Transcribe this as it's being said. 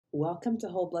Welcome to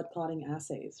Whole Blood Clotting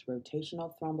Assays,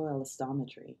 Rotational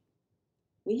Thromboelastometry.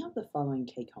 We have the following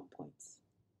take-home points.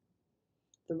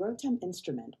 The ROTEM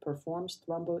instrument performs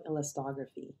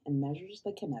thromboelastography and measures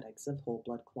the kinetics of whole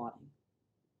blood clotting.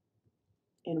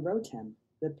 In ROTEM,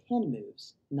 the pin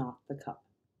moves, not the cup.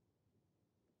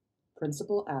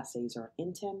 Principal assays are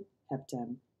INTEM,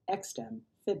 HEPTEM, EXTEM,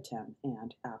 FIBTEM,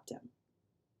 and APTEM.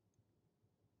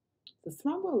 The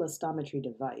thromboelastometry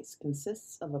device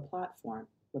consists of a platform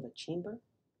with a chamber,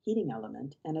 heating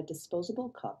element, and a disposable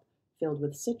cup filled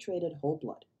with citrated whole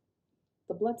blood.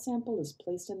 The blood sample is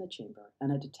placed in the chamber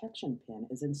and a detection pin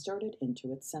is inserted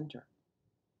into its center.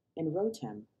 In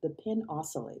ROTEM, the pin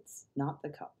oscillates, not the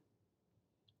cup.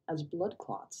 As blood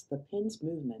clots, the pin's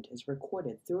movement is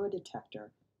recorded through a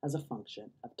detector as a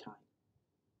function of time.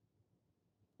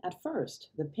 At first,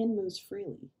 the pin moves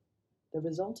freely. The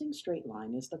resulting straight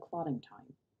line is the clotting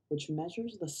time, which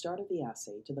measures the start of the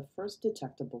assay to the first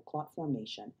detectable clot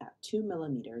formation at 2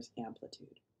 mm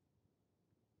amplitude.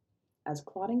 As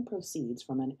clotting proceeds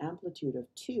from an amplitude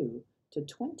of 2 to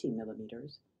 20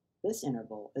 mm, this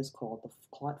interval is called the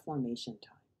clot formation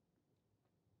time.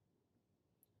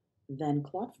 Then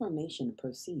clot formation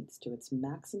proceeds to its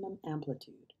maximum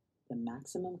amplitude, the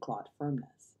maximum clot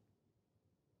firmness.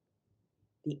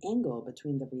 The angle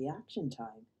between the reaction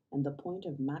time and the point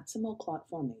of maximal clot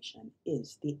formation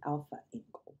is the alpha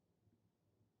angle.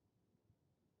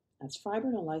 As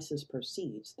fibrinolysis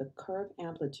proceeds, the curve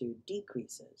amplitude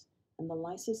decreases and the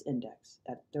lysis index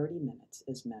at 30 minutes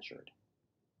is measured.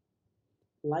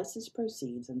 Lysis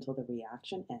proceeds until the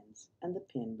reaction ends and the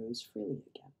pin moves freely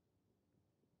again.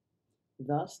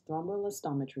 Thus,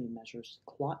 thromboelastometry measures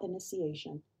clot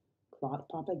initiation, clot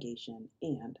propagation,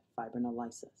 and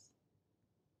fibrinolysis.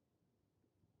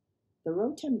 The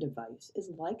ROTEM device is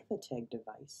like the TEG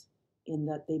device in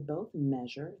that they both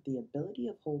measure the ability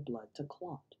of whole blood to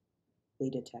clot. They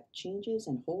detect changes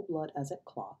in whole blood as it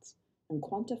clots and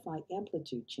quantify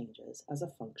amplitude changes as a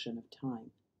function of time.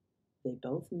 They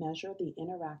both measure the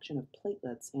interaction of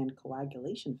platelets and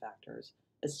coagulation factors,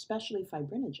 especially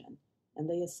fibrinogen, and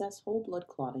they assess whole blood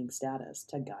clotting status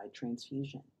to guide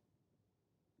transfusion.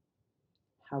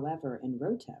 However, in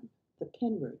ROTEM, the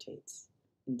pin rotates.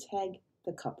 In TEG,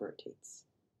 the cup rotates.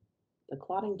 The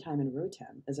clotting time in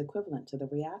ROTEM is equivalent to the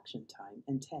reaction time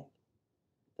in TEG.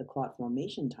 The clot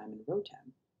formation time in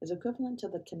ROTEM is equivalent to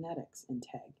the kinetics in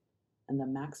TEG, and the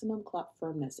maximum clot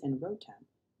firmness in ROTEM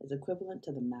is equivalent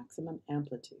to the maximum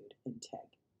amplitude in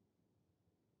TEG.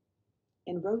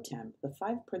 In ROTEM, the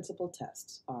 5 principal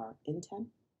tests are INTEM,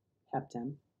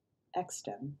 HEPTEM,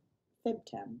 EXTEM,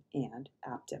 FIBTEM, and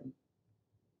APTEM.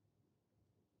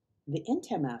 The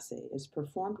INTEM assay is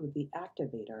performed with the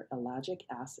activator ellagic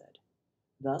acid.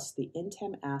 Thus, the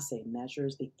INTEM assay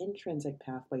measures the intrinsic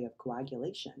pathway of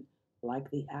coagulation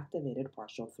like the activated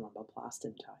partial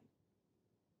thromboplastin time.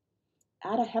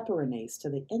 Add a heparinase to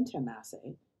the INTEM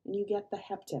assay and you get the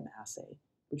HEPTEM assay,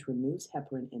 which removes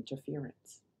heparin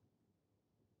interference.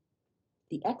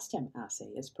 The EXTEM assay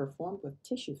is performed with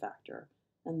tissue factor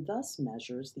and thus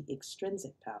measures the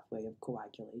extrinsic pathway of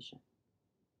coagulation.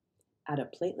 Add a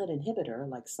platelet inhibitor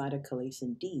like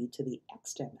cytochalasin D to the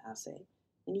EXTEM assay,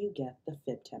 and you get the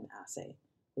FIBTEM assay,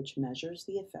 which measures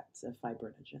the effects of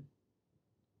fibrinogen.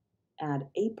 Add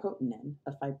aprotenin,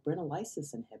 a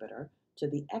fibrinolysis inhibitor, to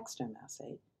the EXTEM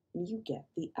assay, and you get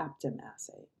the APTEM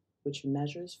assay, which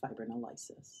measures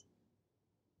fibrinolysis.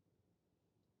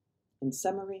 In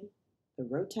summary, the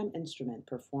ROTEM instrument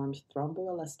performs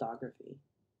thromboelastography.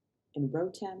 In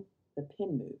ROTEM, the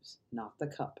pin moves, not the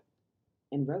cup.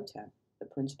 In ROTEM, the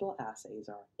principal assays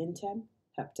are INTEM,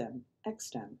 HEPTEM,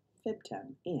 EXTEM,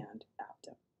 FIBTEM, and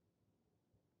APTEM.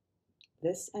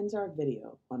 This ends our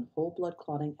video on whole blood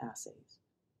clotting assays,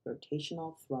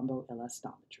 rotational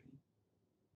thromboelastometry.